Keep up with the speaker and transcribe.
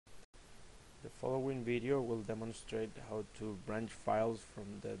following video will demonstrate how to branch files from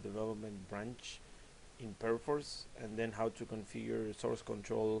the development branch in Perforce, and then how to configure source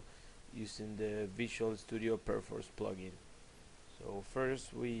control using the Visual Studio Perforce plugin. So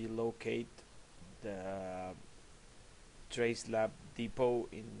first we locate the TraceLab depot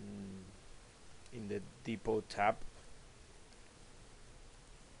in the depot tab.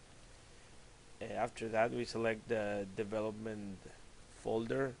 After that we select the development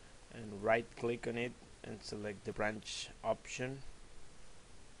folder and right click on it and select the branch option.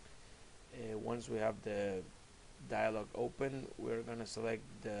 Once we have the dialog open, we're going to select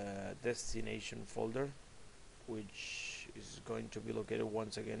the destination folder, which is going to be located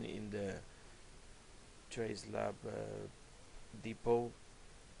once again in the TraceLab depot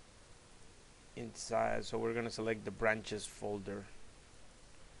inside. So we're going to select the branches folder.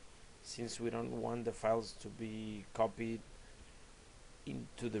 Since we don't want the files to be copied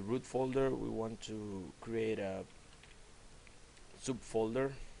into the root folder, we want to create a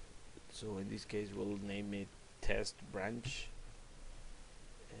subfolder. So in this case we'll name it test branch.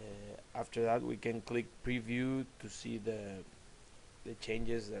 After that we can click preview to see the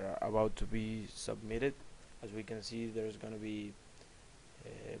changes that are about to be submitted. As we can see, there's going to be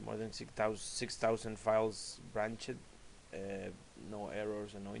more than 6,000 files branched, no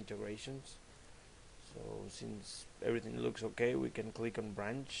errors and no integrations. So since everything looks okay, we can click on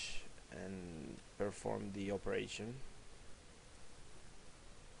branch and perform the operation.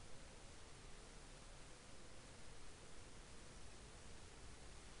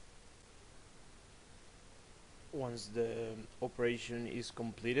 Once the operation is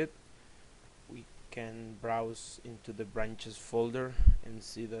completed, we can browse into the branches folder and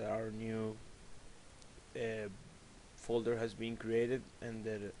see that our new folder has been created and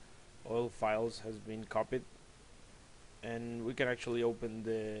that all files has been copied, and we can actually open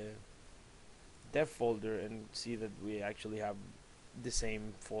the dev folder and see that we actually have the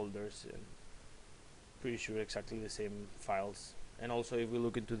same folders and pretty sure exactly the same files. And also if we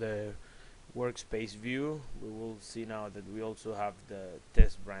look into the workspace view, we will see now that we also have the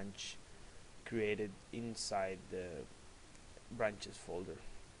test branch created inside the branches folder.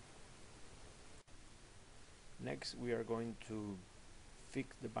 Next we are going to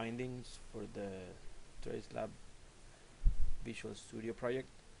fix the bindings for the TraceLab Visual Studio project.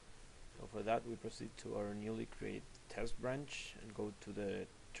 So for that we proceed to our newly created test branch and go to the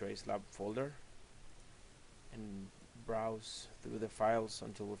TraceLab folder and browse through the files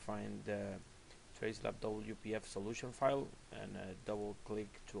until we find the TraceLab WPF solution file and double click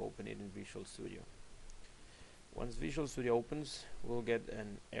to open it in Visual Studio. Once Visual Studio opens, we'll get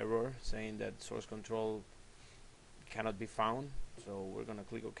an error saying that source control cannot be found, so we're going to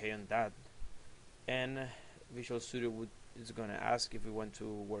click OK on that, and Visual Studio is going to ask if we want to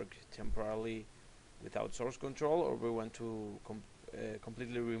work temporarily without source control or we want to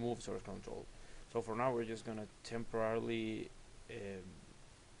completely remove source control. So for now we're just going to temporarily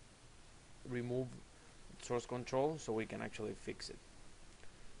remove source control so we can actually fix it.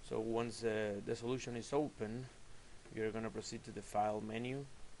 So once the solution is open, you're going to proceed to the file menu,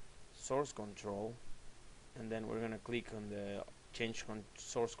 source control, and then we're going to click on the change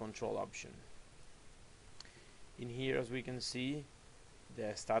source control option. In here, as we can see,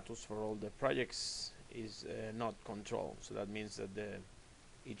 the status for all the projects is not control, so that means that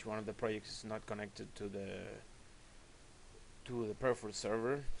each one of the projects is not connected to the Perforce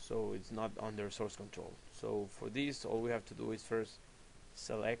server, so it's not under source control. So for this, all we have to do is first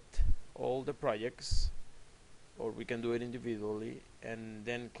select all the projects, or we can do it individually, and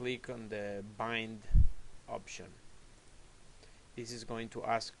then click on the bind option. This is going to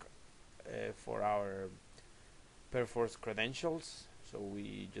ask for our Perforce credentials, so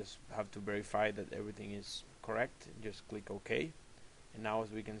we just have to verify that everything is correct. Just click OK, and now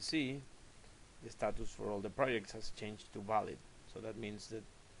as we can see, the status for all the projects has changed to valid. So that means that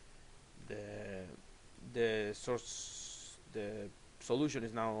the solution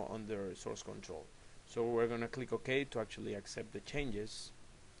is now under source control. So we're gonna click OK to actually accept the changes,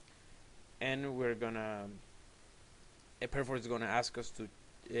 and we're gonna Perforce is gonna ask us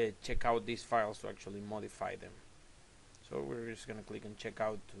to check out these files to actually modify them. So we're just gonna click on check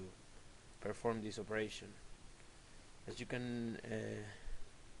out to perform this operation. As you can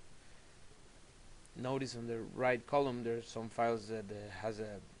notice on the right column, there's some files that has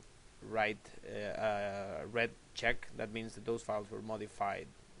a red check. That means that those files were modified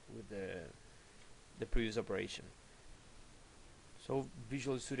with the previous operation. So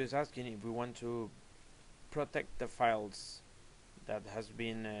Visual Studio is asking if we want to protect the files that has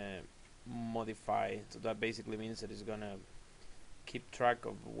been modified. So that basically means that it's gonna keep track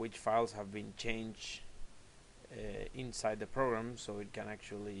of which files have been changed inside the program, so it can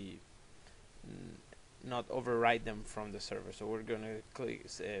actually not overwrite them from the server. So we're going to click,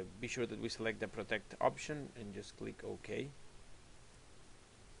 be sure that we select the protect option and just click OK.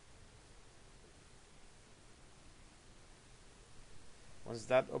 Once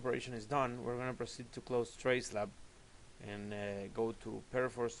that operation is done, we're going to proceed to close TraceLab and go to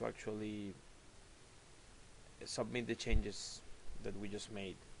Perforce to actually submit the changes that we just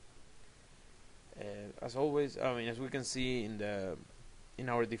made. As always, as we can see in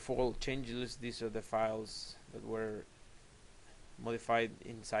our default change list, these are the files that were modified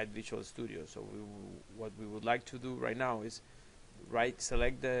inside Visual Studio. So what we would like to do right now is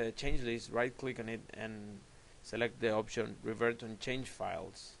select the change list, right click on it, and select the option revert on change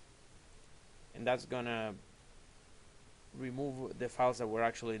files, and that's gonna remove the files that were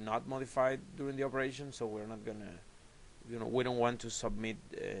actually not modified during the operation. So we're not gonna, we don't want to submit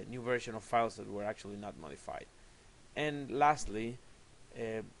a new version of files that were actually not modified. And lastly,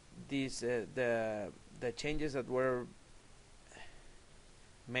 the changes that were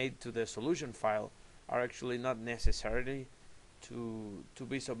made to the solution file are actually not necessarily to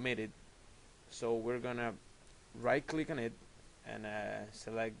be submitted. So we're gonna right click on it and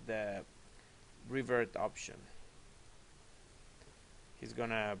select the revert option.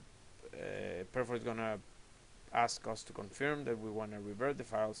 Perforce is gonna ask us to confirm that we want to revert the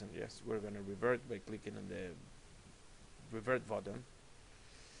files, and yes, we're gonna revert by clicking on the revert button.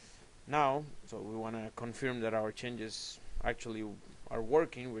 Now, so we want to confirm that our changes actually are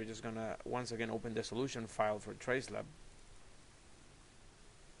working. We're just gonna once again open the solution file for TraceLab,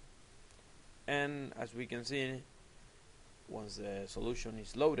 and as we can see, once the solution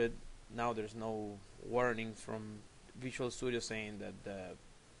is loaded, now there's no warning from Visual Studio saying that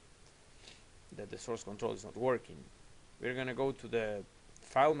the source control is not working. We're gonna go to the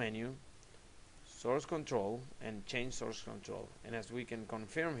file menu, source control, and change source control, and as we can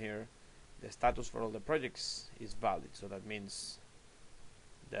confirm here, the status for all the projects is valid. So that means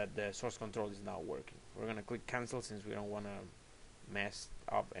that the source control is now working. We're gonna click cancel since we don't want to mess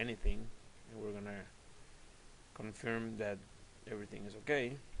up anything, and we're gonna confirm that everything is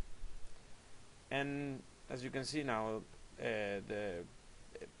okay. And as you can see now, the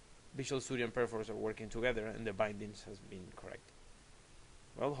Visual Studio and Perforce are working together, and the bindings has been correct.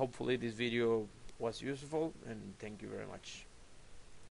 Well, hopefully this video was useful, and thank you very much.